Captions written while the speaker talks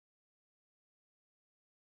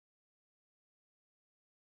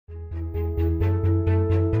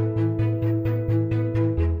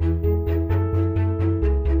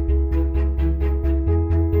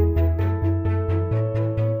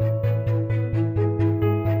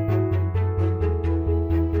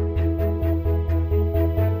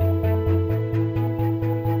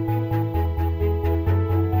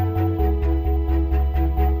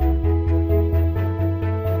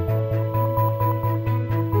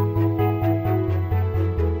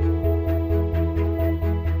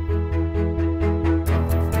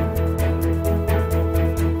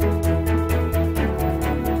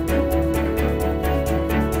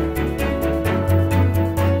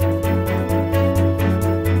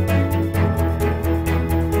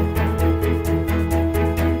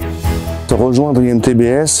rejoindre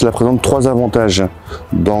IMT-BS, cela présente 3 avantages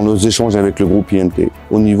dans nos échanges avec le groupe IMT.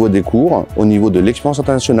 Au niveau des cours, au niveau de l'expérience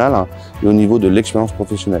internationale et au niveau de l'expérience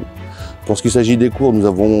professionnelle. Pour ce qui s'agit des cours, nous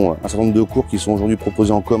avons un certain nombre de cours qui sont aujourd'hui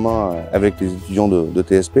proposés en commun avec les étudiants de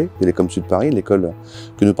TSP, Télécom Sud Paris, l'école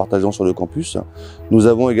que nous partageons sur le campus. Nous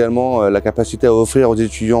avons également la capacité à offrir aux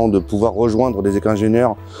étudiants de pouvoir rejoindre des écoles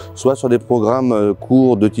d'ingénieurs, soit sur des programmes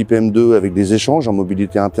cours de type M2 avec des échanges en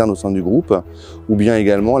mobilité interne au sein du groupe, ou bien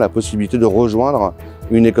également la possibilité de rejoindre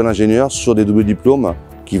une école d'ingénieurs sur des doubles diplômes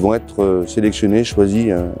qui vont être sélectionnés,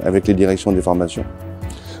 choisis avec les directions des formations.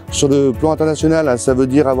 Sur le plan international, ça veut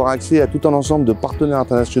dire avoir accès à tout un ensemble de partenaires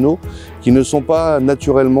internationaux qui ne sont pas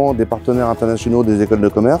naturellement des partenaires internationaux des écoles de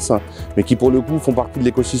commerce, mais qui pour le coup font partie de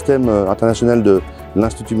l'écosystème international de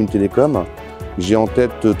l'Institut Mines-Télécom. J'ai en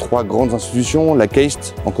tête 3 grandes institutions, la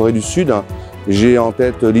CAST en Corée du Sud, j'ai en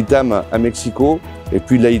tête l'ITAM à Mexico et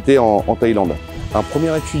puis l'AIT en Thaïlande. Un premier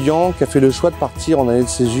étudiant qui a fait le choix de partir en année de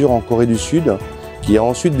césure en Corée du Sud, qui a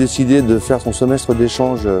ensuite décidé de faire son semestre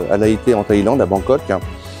d'échange à l'AIT en Thaïlande, à Bangkok,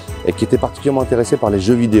 et qui était particulièrement intéressé par les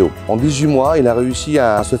jeux vidéo. En 18 mois, il a réussi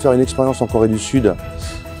à se faire une expérience en Corée du Sud,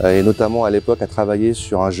 et notamment à l'époque à travailler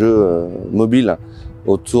sur un jeu mobile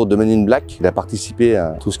autour de Men in Black. Il a participé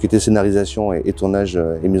à tout ce qui était scénarisation et tournage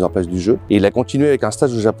et mise en place du jeu. Et il a continué avec un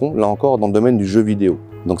stage au Japon, là encore dans le domaine du jeu vidéo.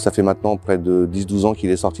 Donc ça fait maintenant près de 10-12 ans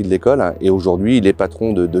qu'il est sorti de l'école, et aujourd'hui il est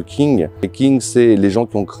patron de King. Et King, c'est les gens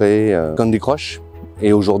qui ont créé Candy Crush.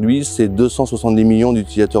 Et aujourd'hui, c'est 270 millions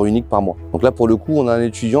d'utilisateurs uniques par mois. Donc là, pour le coup, on a un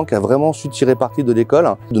étudiant qui a vraiment su tirer parti de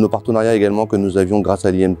l'école, de nos partenariats également que nous avions grâce à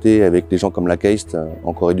l'IMT avec des gens comme la CAST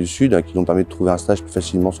en Corée du Sud, qui nous ont permis de trouver un stage plus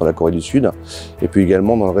facilement sur la Corée du Sud. Et puis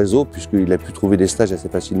également dans le réseau, puisqu'il a pu trouver des stages assez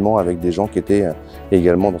facilement avec des gens qui étaient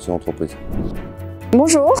également dans ces entreprises.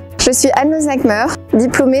 Bonjour, je suis Anne Lozachmeur,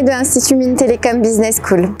 diplômée de l'Institut Mines-Télécom Business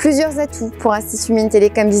School. Plusieurs atouts pour Institut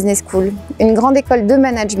Mines-Télécom Business School. Une grande école de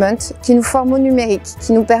management qui nous forme au numérique,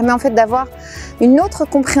 qui nous permet en fait d'avoir une autre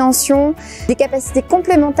compréhension, des capacités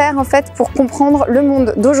complémentaires en fait pour comprendre le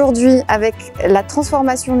monde d'aujourd'hui avec la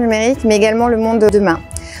transformation numérique, mais également le monde de demain.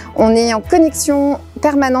 On est en connexion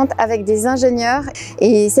permanente avec des ingénieurs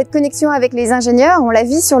et cette connexion avec les ingénieurs, on la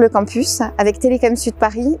vit sur le campus avec Télécom Sud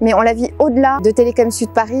Paris, mais on la vit au-delà de Télécom Sud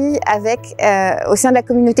Paris avec, au sein de la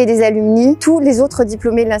communauté des alumni, tous les autres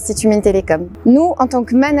diplômés de l'Institut Mines-Télécom. Nous, en tant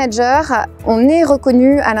que managers, on est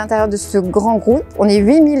reconnus à l'intérieur de ce grand groupe. On est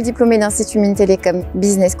 8000 diplômés d'Institut Mines-Télécom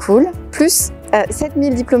Business School, plus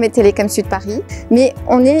 7000 diplômés de Télécom Sud Paris, mais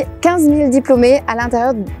on est 15 000 diplômés à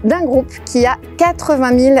l'intérieur d'un groupe qui a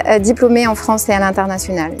 80 000 diplômés en France et à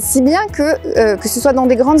l'international. Si bien que ce soit dans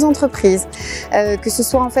des grandes entreprises, que ce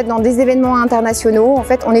soit en fait dans des événements internationaux, en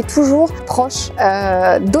fait, on est toujours proche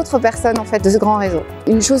d'autres personnes en fait de ce grand réseau.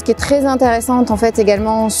 Une chose qui est très intéressante en fait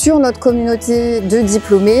également sur notre communauté de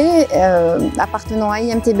diplômés appartenant à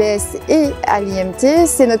IMT-BS et à l'IMT,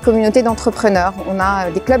 c'est notre communauté d'entrepreneurs. On a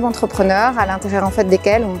des clubs entrepreneurs à l'intérieur en fait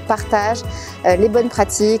desquels on partage les bonnes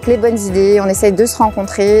pratiques, les bonnes idées, on essaye de se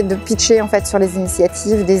rencontrer, de pitcher en fait sur les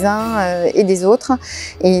initiatives des uns et des autres,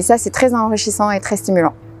 et ça c'est très enrichissant et très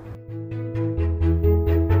stimulant.